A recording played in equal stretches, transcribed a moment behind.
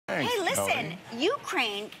Thanks, Hey, listen, Tony.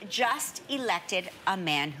 Ukraine just elected a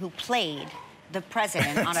man who played the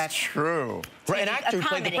president on a True. Right, an actor who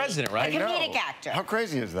played the president, right? A comedic actor. How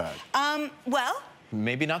crazy is that? Well,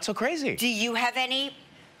 Maybe not so crazy. do you have any...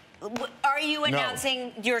 Are you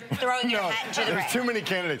announcing you're throwing your hat into the ring? There's too many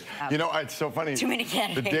candidates. You know, it's so funny. Too many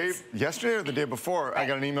candidates. Yesterday or the day before, I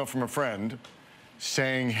got an email from a friend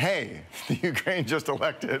saying, hey, the Ukraine just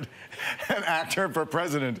elected an actor for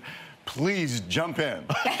president. Please jump in.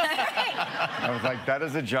 I was like, that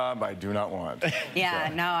is a job I do not want. Yeah,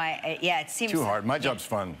 So, no, yeah, it seems... Too hard. My job's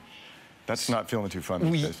fun. That's not feeling too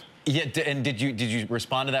fun these days. Yeah, and did you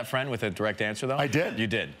respond to that friend with a direct answer, though? I did. You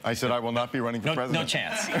did? I said I will not be running for president. No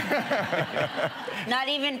chance. Not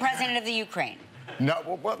even president of the Ukraine.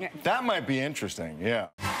 No, well, that might be interesting, yeah.